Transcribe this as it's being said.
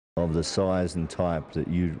of the size and type that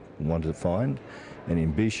you want to find. And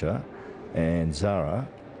in Bisha and Zara,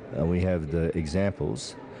 we have the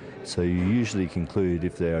examples. So you usually conclude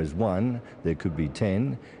if there is one, there could be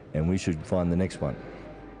 10, and we should find the next one.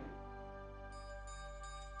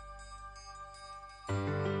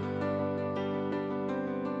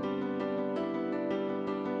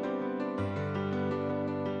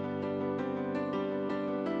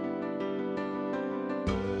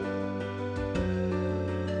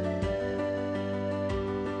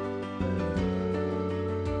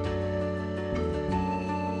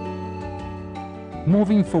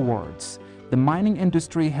 Moving forwards, the mining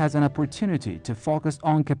industry has an opportunity to focus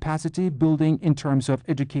on capacity building in terms of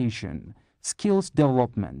education, skills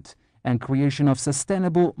development, and creation of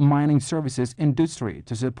sustainable mining services industry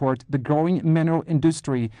to support the growing mineral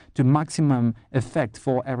industry to maximum effect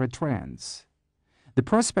for Eritreans. The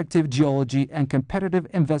prospective geology and competitive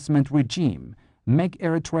investment regime make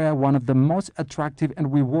Eritrea one of the most attractive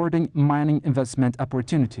and rewarding mining investment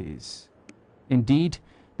opportunities. Indeed,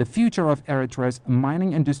 the future of Eritrea's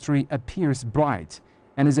mining industry appears bright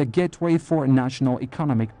and is a gateway for national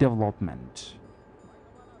economic development.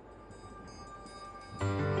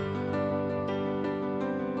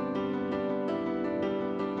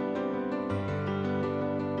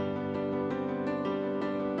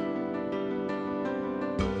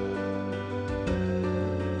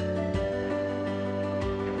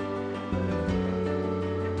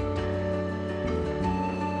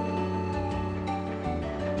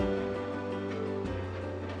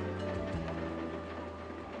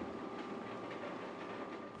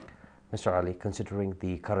 Mr. Ali, considering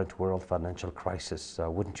the current world financial crisis,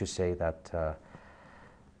 wouldn't you say that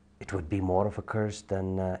it would be more of a curse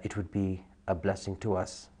than it would be a blessing to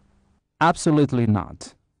us? Absolutely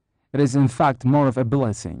not. It is in fact more of a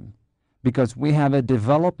blessing, because we have a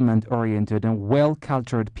development-oriented and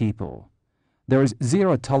well-cultured people. There is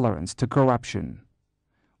zero tolerance to corruption.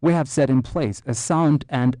 We have set in place a sound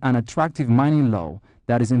and an attractive mining law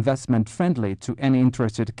that is investment-friendly to any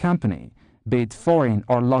interested company, be it foreign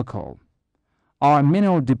or local. Our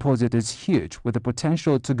mineral deposit is huge with the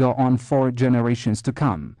potential to go on for generations to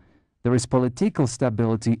come. There is political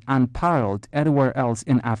stability unparalleled anywhere else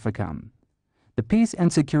in Africa. The peace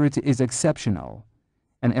and security is exceptional,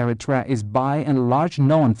 and Eritrea is by and large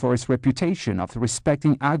known for its reputation of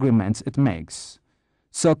respecting agreements it makes.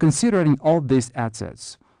 So considering all these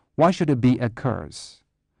assets, why should it be a curse?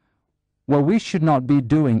 What we should not be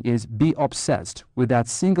doing is be obsessed with that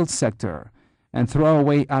single sector and throw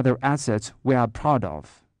away other assets we are proud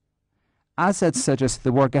of. Assets such as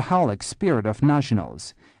the workaholic spirit of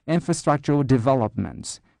nationals, infrastructural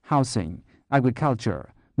developments, housing,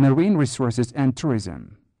 agriculture, marine resources, and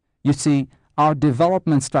tourism. You see, our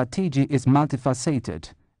development strategy is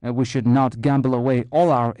multifaceted, and we should not gamble away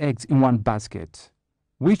all our eggs in one basket.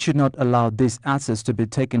 We should not allow these assets to be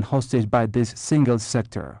taken hostage by this single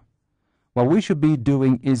sector. What we should be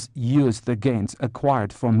doing is use the gains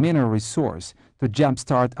acquired from mineral resource to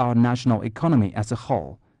jumpstart our national economy as a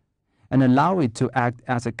whole, and allow it to act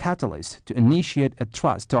as a catalyst to initiate a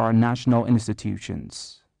trust to our national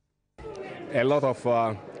institutions. A lot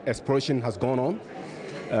of exploration has gone on,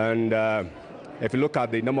 and if you look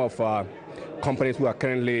at the number of companies who are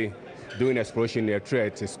currently doing exploration in Eritrea,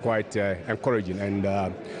 it is quite encouraging.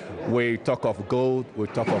 And we talk of gold, we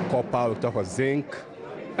talk of copper, we talk of zinc,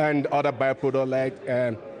 and other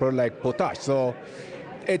byproducts like potash. So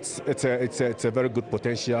it's a very good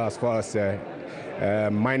potential as far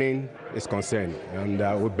as mining is concerned, and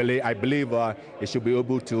I believe it should be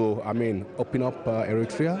able to, open up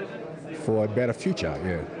Eritrea for a better future.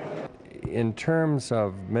 Yeah. In terms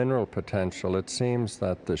of mineral potential, it seems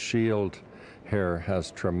that the shield here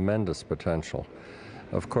has tremendous potential.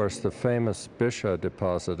 Of course, the famous Bisha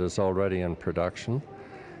deposit is already in production,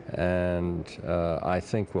 and I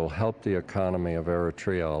think will help the economy of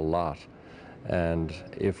Eritrea a lot. And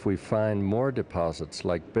if we find more deposits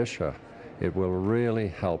like Bisha, it will really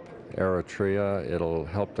help Eritrea. It'll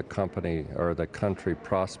help the company or the country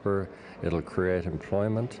prosper. It'll create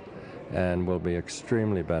employment and will be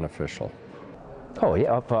extremely beneficial. Oh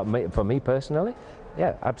yeah, for me personally,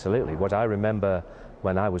 yeah, absolutely. What I remember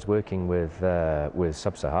when I was working with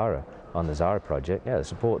Sub-Sahara on the Zara project, yeah, the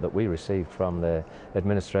support that we received from the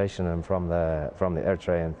administration and from the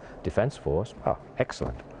Eritrean Defence Force, oh,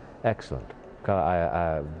 excellent, excellent.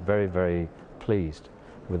 I'm very, very pleased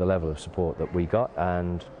with the level of support that we got,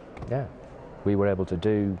 and yeah, we were able to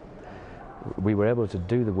do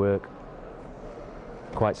the work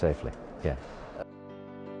quite safely. Yeah.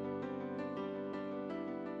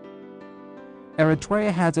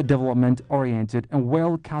 Eritrea has a development-oriented and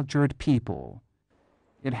well-cultured people.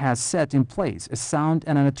 It has set in place a sound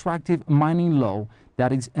and an attractive mining law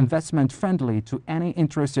that is investment-friendly to any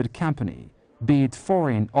interested company, be it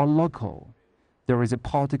foreign or local. There is a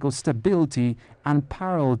political stability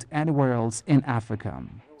unparalleled anywhere else in Africa.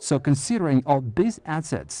 So considering all these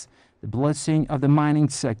assets, the blessing of the mining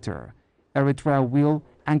sector, Eritrea will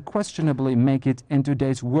unquestionably make it in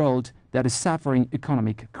today's world that is suffering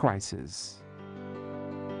economic crisis.